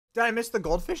Did I miss the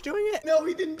goldfish doing it? No,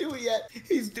 he didn't do it yet.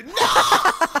 No!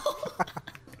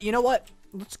 You know what?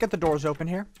 Let's get the doors open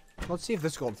here. Let's see if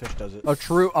this goldfish does it.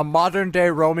 A modern day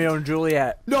Romeo and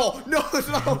Juliet. No, it's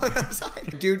not on that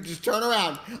side. Dude, just turn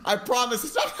around. I promise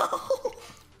it's not.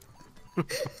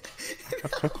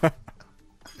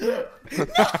 No.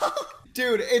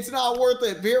 Dude, it's not worth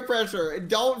it. Peer pressure.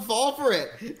 Don't fall for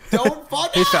it. Don't fall.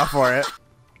 He fell for it.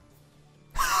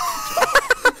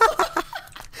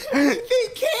 He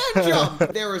can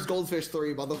jump. There is goldfish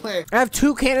 3, by the way. I have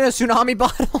 2 Canada tsunami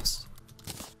bottles.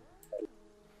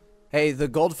 Hey, the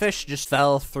goldfish just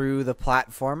fell through the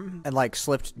platform and like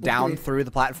slipped down through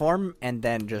the platform and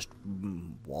then just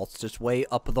waltzed its way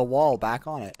up the wall back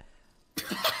on it.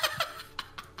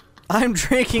 I'm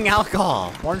drinking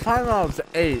alcohol. One time I was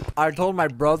 8, I told my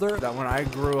brother that when I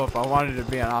grew up, I wanted to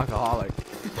be an alcoholic.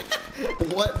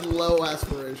 What low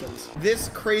aspirations. This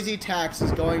crazy tax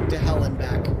is going to hell and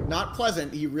back. Not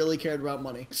pleasant. He really cared about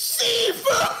money. Seafood!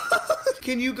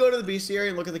 Can you go to the bestiary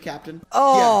and look at the captain?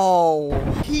 Oh.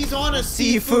 Yeah. He's on a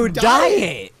seafood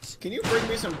diet. Can you bring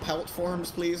me some pelt forms,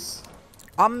 please?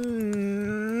 That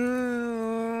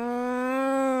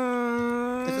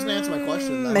doesn't answer my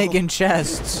question, though. Making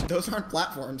chests. Those aren't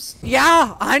platforms.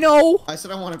 Yeah, I know. I said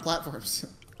I wanted platforms.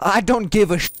 I don't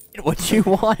give a shit what you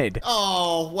wanted.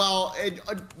 Oh, well,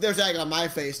 there's egg on my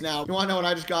face now. You want to know what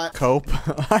I just got? Cope.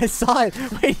 I saw it.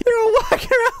 Wait, you were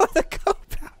walking around with a cope.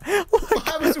 Look.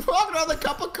 I was walking around with a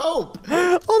cup of cope.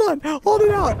 Hold on. Hold it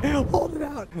out. Hold it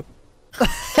out.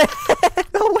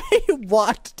 The way you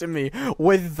walked to me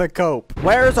with the cope.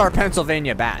 Where's our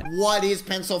Pennsylvania bad? What is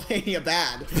Pennsylvania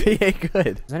bad? PA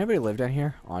good. Does anybody live down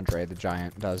here? Andre the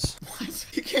Giant does. What?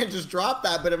 You can't just drop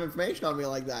that bit of information on me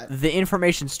like that. The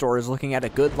information store is looking at a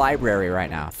good library right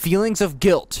now. Feelings of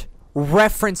guilt.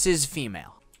 References female.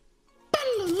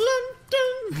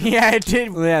 Yeah, it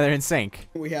did. Yeah, they're in sync.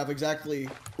 We have exactly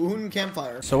one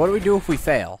campfire. So what do we do if we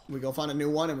fail? We go find a new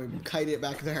one and we kite it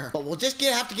back there. But we'll just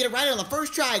have to get it right on the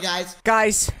first try, guys.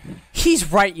 Guys,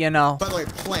 he's right, you know. By the way,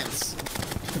 plants.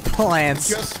 Plants.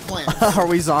 Just plants. Are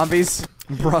we zombies?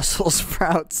 Brussels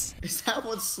sprouts. Is that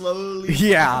what's slowly...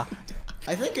 Yeah.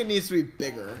 I think it needs to be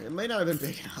bigger. It may not have been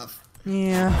big enough.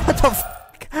 Yeah. What the f***?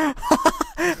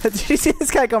 Did you see this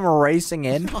guy come racing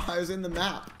in? No, I was in the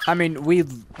map. I mean, we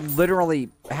literally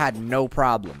had no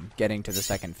problem getting to the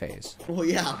second phase. Well,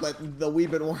 yeah, but the wee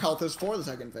bit more health is for the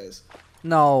second phase.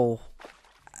 No.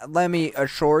 Let me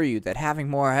assure you that having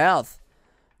more health,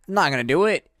 not gonna do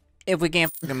it if we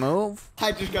can't f***ing move.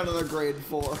 I just got another grade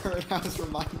 4 and I was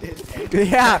reminded.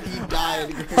 Yeah. He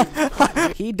died grade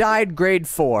 4. He died grade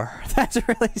 4. That's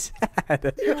really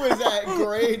sad. He was at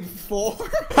grade 4?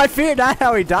 I figured out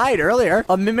how he died earlier.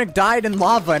 A mimic died in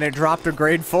lava and it dropped to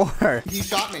grade 4. He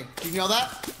shot me. Do you know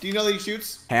that? Do you know that he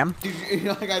shoots? Ham? You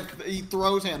know, he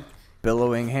throws him.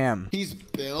 Billowing ham. He's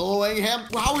billowing him.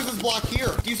 How is this block here?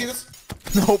 Do you see this?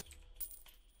 Nope.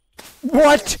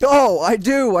 What? Oh, I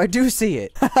do see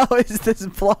it. How is this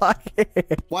block here?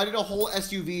 Why did a whole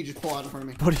SUV just pull out in front of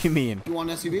me? What do you mean? You want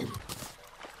an SUV?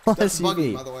 What That's SUV?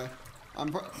 buggy, by the way.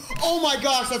 Oh my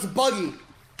gosh, that's buggy.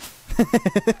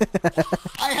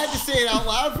 I had to say it out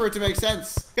loud for it to make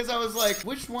sense. Because I was like,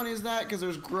 which one is that? Because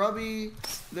there's grubby,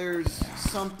 there's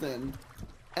something,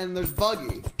 and there's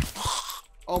buggy.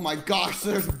 Oh my gosh,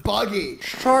 there's buggy.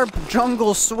 Sharp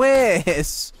jungle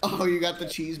Swiss. Oh, you got the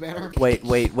cheese banner? Wait.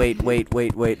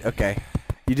 Okay.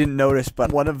 You didn't notice,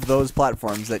 but one of those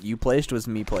platforms that you placed was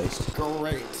me placed.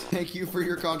 Great. Thank you for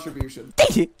your contribution.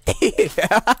 I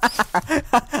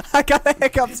got the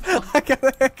hiccups.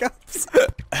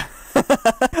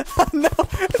 Oh, no,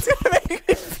 it's gonna make me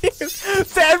confused.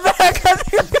 Stand back.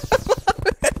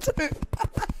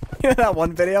 You know that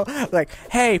one video? Like,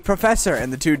 hey, professor,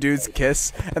 and the 2 dudes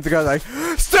kiss, and the guy's like,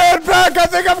 stand back, I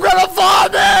think I'm gonna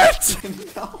vomit!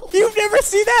 No. You've never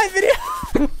seen that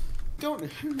video?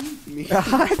 Don't hurt me.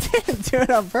 I didn't do it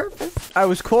on purpose. I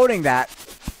was quoting that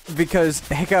because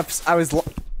hiccups, I was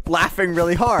laughing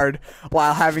really hard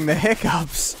while having the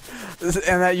hiccups.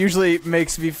 And that usually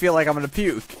makes me feel like I'm gonna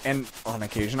puke. And on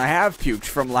occasion, I have puked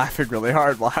from laughing really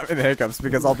hard while having the hiccups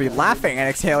because I'll be laughing and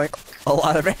exhaling a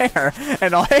lot of air,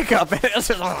 and I'll hiccup. And it's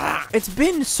just, it's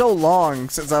been so long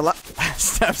since I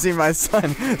seen my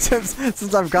son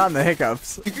since I've gotten the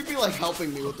hiccups. You could be like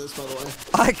helping me with this, by the way.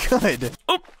 I could.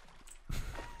 Oh.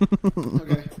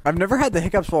 Okay. I've never had the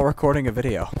hiccups while recording a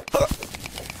video.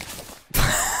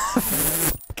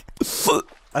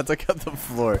 I took out the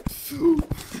floor.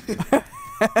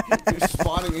 You're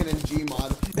spawning in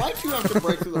Gmod. Why'd you have to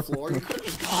break through the floor? You could have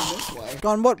just gone this way.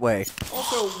 Gone what way?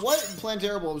 Also, what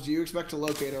planetary bulbs do you expect to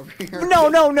locate over here? No.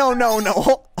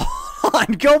 on,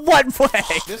 go what way?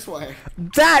 This way.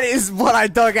 That is what I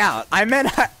dug out. I meant,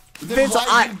 Then Vince,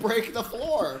 why did you break the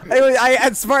floor? I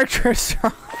had smart cursor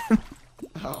on.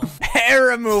 Oh. Hair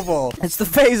removal. It's the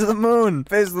phase of the moon.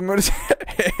 Phase of the moon is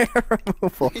hair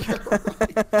removal. You're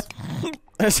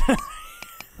right.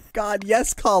 God,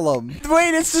 yes, column.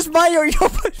 Wait, it's just Mario. You'll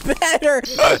put better.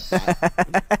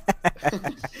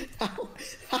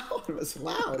 How it was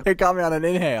loud. It got me on an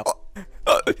inhale.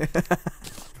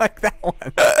 Like that one.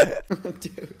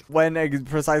 Dude. When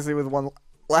precisely with one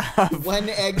laugh. When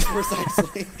eggs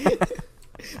precisely.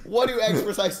 What do eggs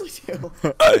precisely do?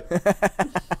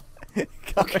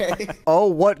 Okay. Oh,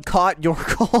 what caught your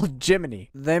called Jiminy?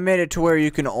 They made it to where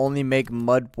you can only make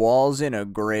mud walls in a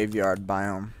graveyard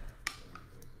biome.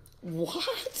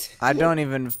 What? I don't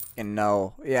even fucking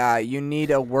know. Yeah, you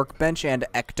need a workbench and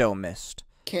ectomist.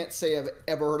 Can't say I've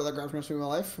ever heard of that graphic in my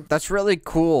life. That's really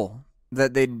cool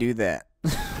that they do that.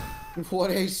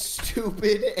 What a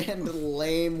stupid and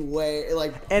lame way,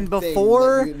 like. And thing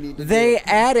before that you need to they do.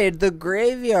 added the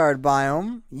graveyard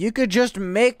biome, you could just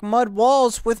make mud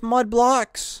walls with mud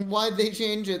blocks. Why'd they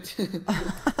change it?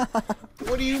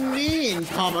 What do you mean,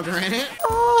 pomegranate?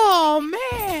 Oh,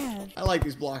 man. I like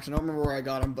these blocks. I don't remember where I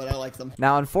got them, but I like them.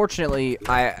 Now, unfortunately,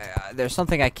 there's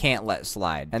something I can't let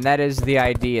slide, and that is the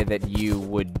idea that you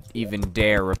would even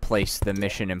dare replace the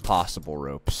Mission Impossible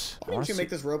ropes. Why didn't you make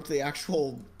this rope to the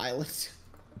actual island?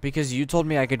 Because you told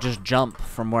me I could just jump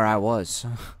from where I was.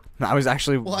 I was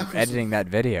actually editing that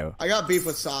video. I got beef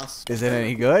with sauce. Is it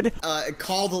any good?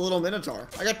 Called the little Minotaur.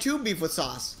 I got 2 beef with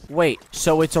sauce. Wait,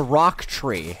 so it's a rock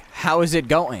tree. How is it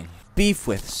going? Beef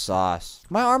with sauce.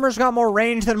 My armor's got more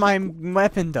range than my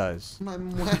weapon does. My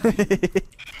weapon.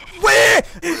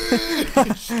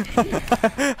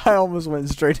 I almost went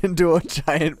straight into a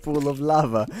giant pool of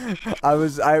lava. I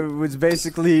was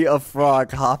basically a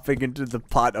frog hopping into the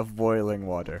pot of boiling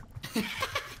water.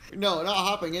 No, not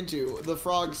hopping into. The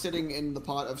frog sitting in the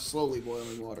pot of slowly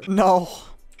boiling water. No.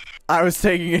 I was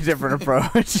taking a different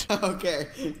approach. Okay.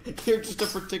 You're just a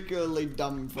particularly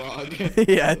dumb frog.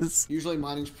 Yes. Usually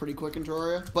mining's pretty quick in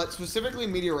Terraria, but specifically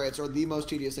meteorites are the most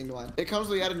tedious thing to mine. It comes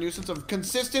with the added nuisance of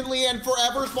consistently and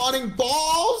forever spawning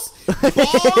balls!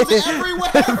 Balls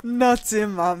everywhere! Nuts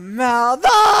in my mouth.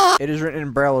 Ah! It is written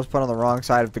in Braille was put on the wrong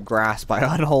side of the grass by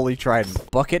Unholy Trident.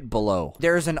 Bucket below.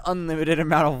 There is an unlimited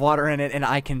amount of water in it and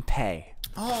I can pay.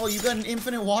 Oh, you got an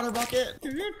infinite water bucket?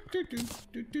 It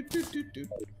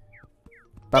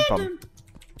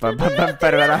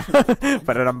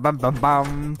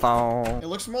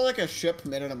looks more like a ship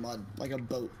made out of mud, like a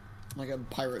boat, like a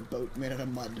pirate boat made out of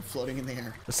mud floating in the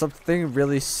air. There's something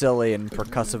really silly and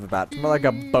percussive about it. It's more like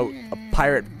a boat, a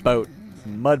pirate boat,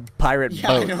 mud pirate boat.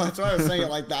 Yeah, I know, that's why I was saying it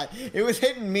like that. It was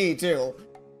hitting me too.